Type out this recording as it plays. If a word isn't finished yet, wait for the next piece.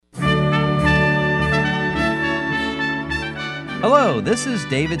Hello, this is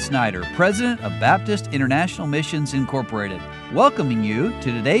David Snyder, President of Baptist International Missions Incorporated, welcoming you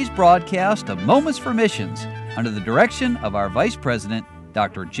to today's broadcast of Moments for Missions under the direction of our Vice President,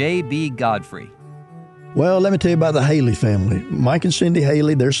 Dr. J.B. Godfrey. Well, let me tell you about the Haley family. Mike and Cindy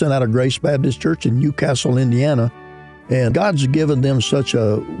Haley, they're sent out of Grace Baptist Church in Newcastle, Indiana, and God's given them such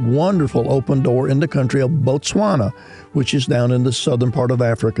a wonderful open door in the country of Botswana, which is down in the southern part of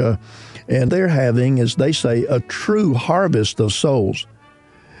Africa. And they're having, as they say, a true harvest of souls.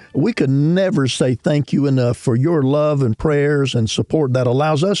 We could never say thank you enough for your love and prayers and support that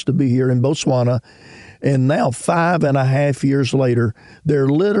allows us to be here in Botswana. And now, 5.5 years later, there are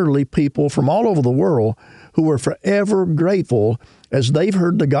literally people from all over the world who are forever grateful as they've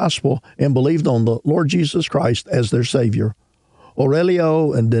heard the gospel and believed on the Lord Jesus Christ as their Savior.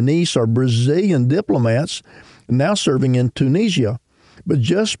 Aurelio and Denise are Brazilian diplomats now serving in Tunisia. But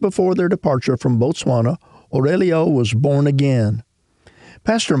just before their departure from Botswana, Aurelio was born again.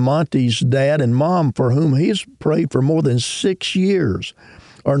 Pastor Monty's dad and mom, for whom he's prayed for more than 6 years,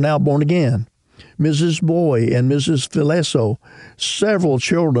 are now born again. Mrs. Boy and Mrs. Fileso, several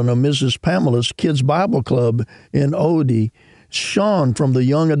children of Mrs. Pamela's Kids Bible Club in Odie, Sean from the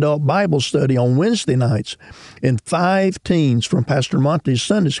Young Adult Bible Study on Wednesday nights, and 5 teens from Pastor Monty's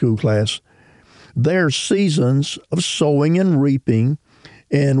Sunday School class. They're seasons of sowing and reaping,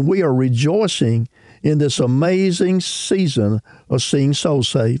 and we are rejoicing in this amazing season of seeing souls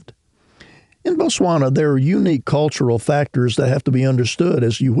saved. In Botswana, there are unique cultural factors that have to be understood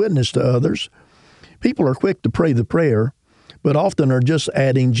as you witness to others. People are quick to pray the prayer, but often are just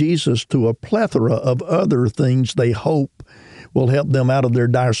adding Jesus to a plethora of other things they hope will help them out of their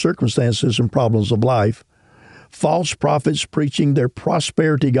dire circumstances and problems of life. False prophets preaching their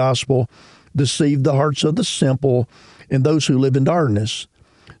prosperity gospel deceive the hearts of the simple and those who live in darkness.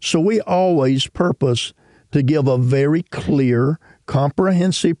 So we always purpose to give a very clear,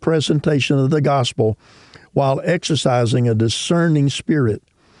 comprehensive presentation of the gospel while exercising a discerning spirit.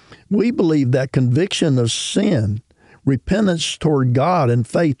 We believe that conviction of sin, repentance toward God, and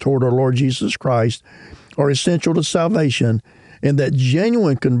faith toward our Lord Jesus Christ are essential to salvation, and that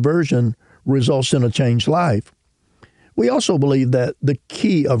genuine conversion results in a changed life. We also believe that the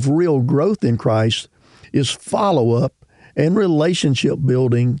key of real growth in Christ is follow-up and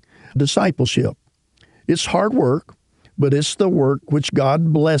relationship-building discipleship. It's hard work, but it's the work which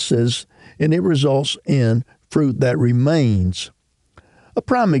God blesses, and it results in fruit that remains. A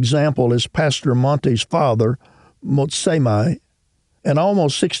prime example is Pastor Monty's father, Motsemai, an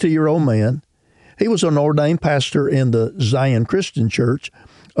almost 60-year-old man. He was an ordained pastor in the Zion Christian Church,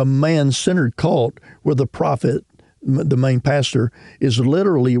 a man-centered cult where the prophet, the main pastor, is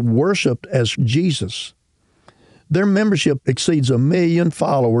literally worshipped as Jesus. Their membership exceeds 1 million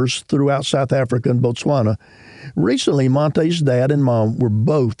followers throughout South Africa and Botswana. Recently, Monty's dad and mom were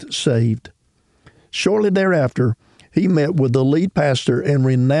both saved. Shortly thereafter, he met with the lead pastor and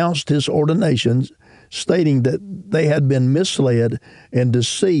renounced his ordination, stating that they had been misled and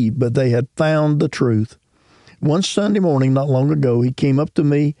deceived, but they had found the truth. One Sunday morning not long ago, he came up to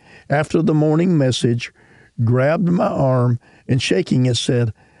me after the morning message, grabbed my arm, and shaking it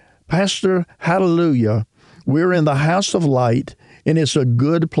said, "Pastor, hallelujah. We're in the house of light, and it's a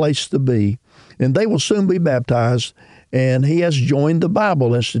good place to be. And they will soon be baptized, and he has joined the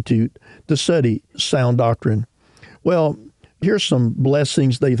Bible Institute to study sound doctrine." Well, here's some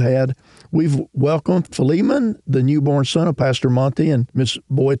blessings they've had. We've welcomed Philemon, the newborn son of Pastor Monty and Miss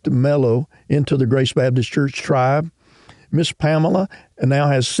Boyd Mello, into the Grace Baptist Church tribe. Miss Pamela now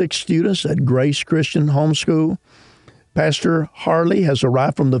has 6 students at Grace Christian Homeschool. Pastor Harley has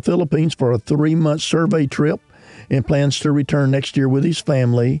arrived from the Philippines for a 3-month survey trip and plans to return next year with his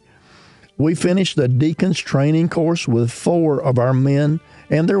family. We finished the deacons training course with 4 of our men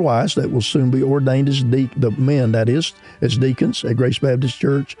and their wives that will soon be ordained as the men, that is, as deacons at Grace Baptist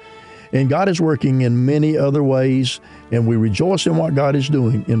Church. And God is working in many other ways, and we rejoice in what God is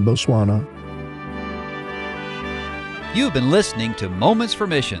doing in Botswana. You've been listening to Moments for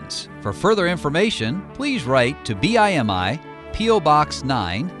Missions. For further information, please write to BIMI, P.O. Box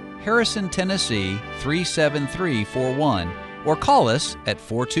 9, Harrison, Tennessee 37341, or call us at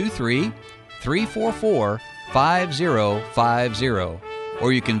 423-344-5050.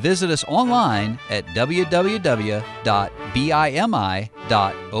 Or you can visit us online at www.bimi.org.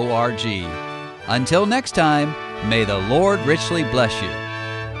 Until next time, may the Lord richly bless you.